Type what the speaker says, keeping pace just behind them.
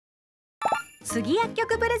杉薬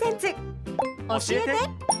局プレゼンツ、教えて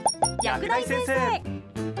薬大先生。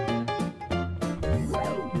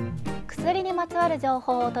薬にまつわる情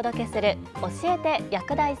報をお届けする教えて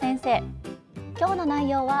薬大先生。今日の内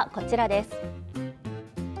容はこちらです。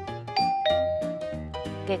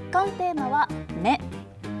月間テーマは目。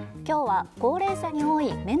今日は高齢者に多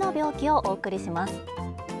い目の病気をお送りします。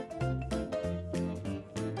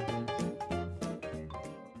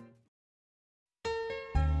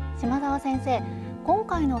嶋澤先生、今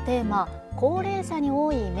回のテーマ、高齢者に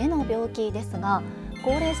多い目の病気ですが、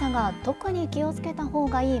高齢者が特に気をつけた方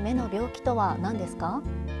がいい目の病気とは何ですか？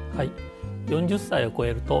はい、40歳を超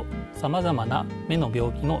えるとさまざまな目の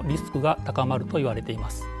病気のリスクが高まると言われてい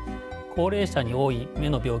ます。高齢者に多い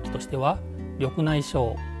目の病気としては、緑内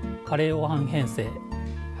障、加齢黄斑変性、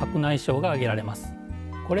白内障が挙げられます。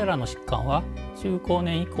これらの疾患は中高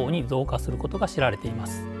年以降に増加することが知られていま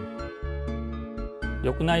す。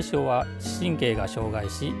緑内障は視神経が障害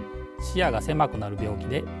し、視野が狭くなる病気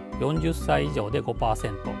で、40歳以上で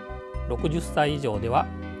 5%、60歳以上では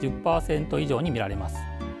 10% 以上に見られます。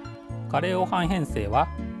加齢黄斑変性は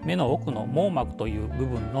目の奥の網膜という部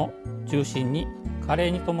分の中心に加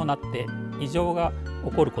齢に伴って異常が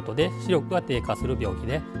起こることで視力が低下する病気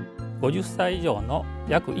で、50歳以上の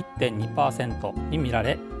約 1.2% に見ら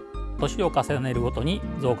れ、年を重ねるごとに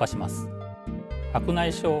増加します。白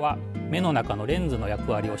内障は目の中のレンズの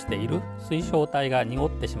役割をしている水晶体が濁っ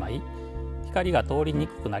てしまい、光が通りに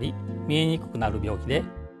くくなり見えにくくなる病気で、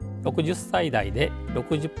60歳代で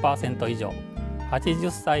 60% 以上、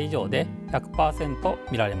80歳以上で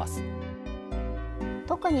 100% 見られます。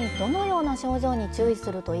特にどのような症状に注意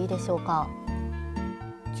するといいでしょうか？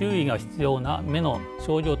注意が必要な目の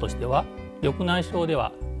症状としては、緑内障で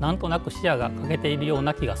はなんとなく視野が欠けているよう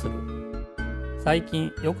な気がする、最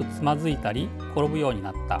近よくつまずいたり転ぶようにな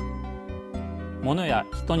った、物や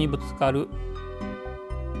人にぶつかる。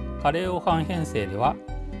加齢黄斑変性では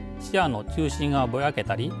視野の中心がぼやけ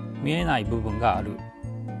たり見えない部分がある、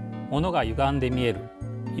物が歪んで見える、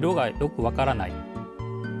色がよくわからない。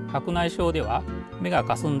白内障では目が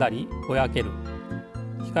かすんだりぼやける、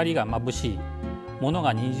光が眩しい、物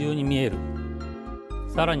が二重に見える。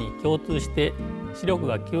さらに共通して視力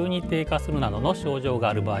が急に低下するなどの症状が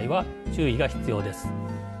ある場合は注意が必要です。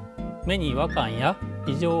目に違和感や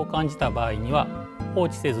異常を感じた場合には放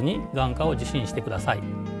置せずに眼科を受診してください。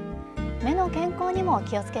目の健康にも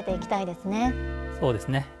気をつけていきたいですね。そうです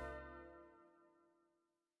ね。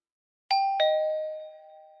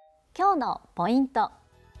今日のポイント。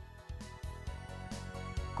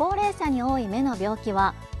高齢者に多い目の病気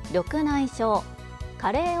は緑内障、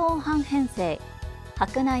加齢黄斑変性、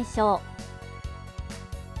白内障。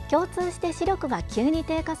共通して視力が急に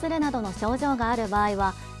低下するなどの症状がある場合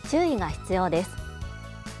は注意が必要です。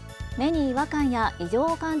目に違和感や異常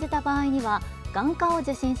を感じた場合には眼科を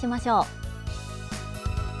受診しましょ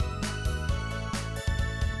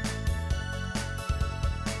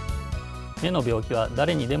う。目の病気は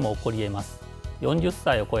誰にでも起こり得ます。40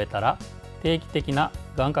歳を超えたら定期的な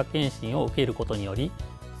眼科検診を受けることにより、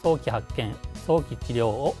早期発見、早期治療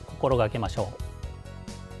を心がけましょう。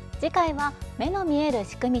次回は目の見える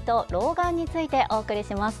仕組みと老眼についてお送り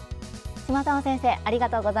します。嶋澤先生、ありが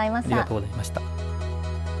とうございました。ありがとうございました。